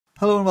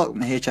Hello and welcome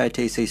to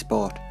HITC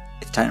Sport.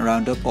 It's time to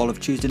round up all of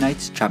Tuesday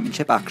night's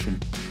Championship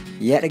action.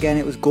 Yet again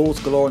it was goals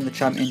galore in the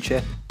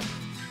Championship,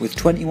 with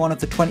 21 of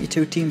the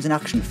 22 teams in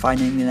action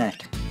finding the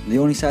net. The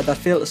only side that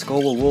failed to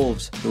score were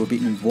Wolves, who were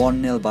beaten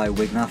 1-0 by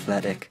Wigan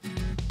Athletic.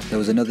 There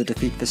was another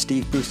defeat for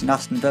Steve Bruce and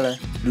Aston Villa,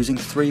 losing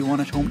 3-1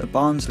 at home to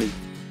Barnsley.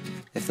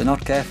 If they're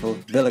not careful,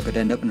 Villa could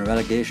end up in a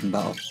relegation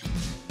battle,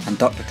 and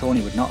Dr.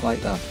 Tony would not like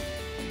that.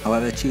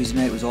 However, Tuesday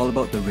night was all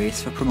about the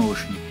race for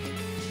promotion.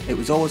 It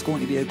was always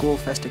going to be a goal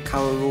fest at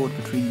Carrow Road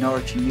between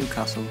Norwich and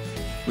Newcastle,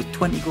 with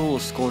 20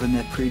 goals scored in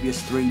their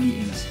previous 3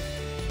 meetings.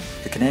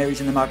 The Canaries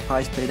and the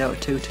Magpies played out a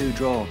 2-2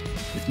 draw,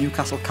 with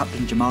Newcastle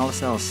captain Jamal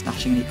Lascelles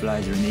snatching an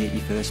equaliser in the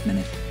 81st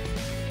minute.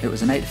 It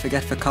was a night to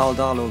forget for Carl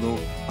Darlow though,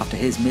 after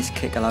his missed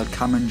kick allowed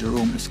Cameron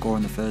Jerome to score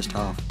in the first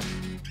half.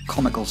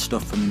 Comical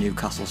stuff from the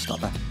Newcastle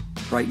stopper.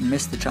 Brighton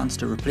missed the chance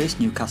to replace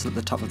Newcastle at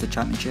the top of the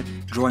Championship,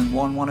 drawing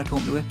 1-1 at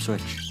home to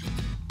Ipswich.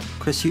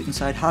 Chris Hughton's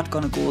side had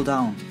gone a goal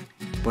down,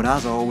 but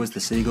as always the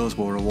Seagulls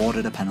were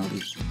rewarded a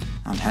penalty,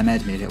 and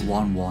Hamed made it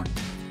 1-1.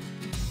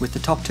 With the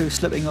top 2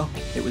 slipping up,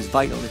 it was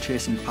vital the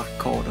chasing pack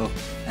caught up,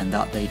 and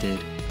that they did,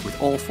 with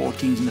all 4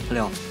 teams in the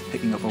playoffs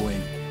picking up a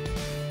win.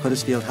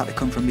 Huddersfield had to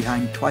come from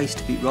behind twice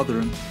to beat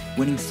Rotherham,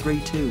 winning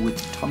 3-2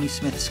 with Tommy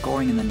Smith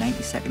scoring in the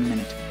 92nd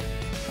minute.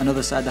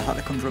 Another side that had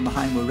to come from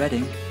behind were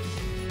Reading,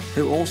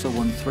 who also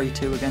won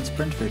 3-2 against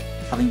Brentford,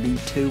 having been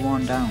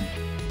 2-1 down.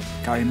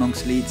 Gary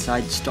Monk's Leeds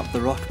side stopped the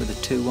rot with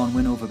a 2-1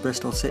 win over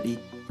Bristol City,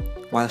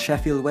 while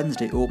Sheffield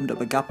Wednesday opened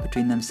up a gap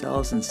between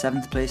themselves and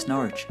 7th place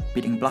Norwich,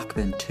 beating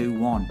Blackburn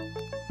 2-1.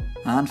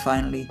 And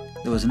finally,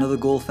 there was another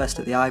goal fest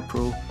at the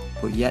iPro,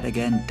 but yet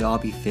again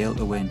Derby failed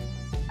to win.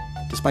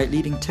 Despite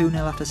leading 2-0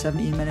 after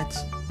 17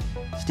 minutes,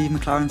 Steve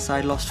McLaren's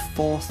side lost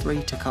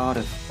 4-3 to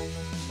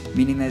Cardiff,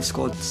 meaning they've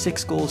scored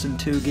 6 goals in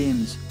 2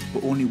 games,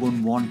 but only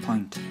won 1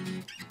 point.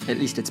 At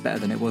least it's better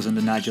than it was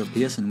under Nigel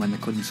Pearson when they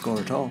couldn't score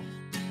at all.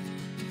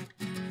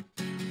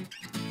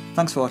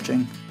 Thanks for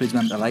watching, please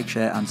remember to like,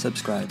 share and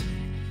subscribe.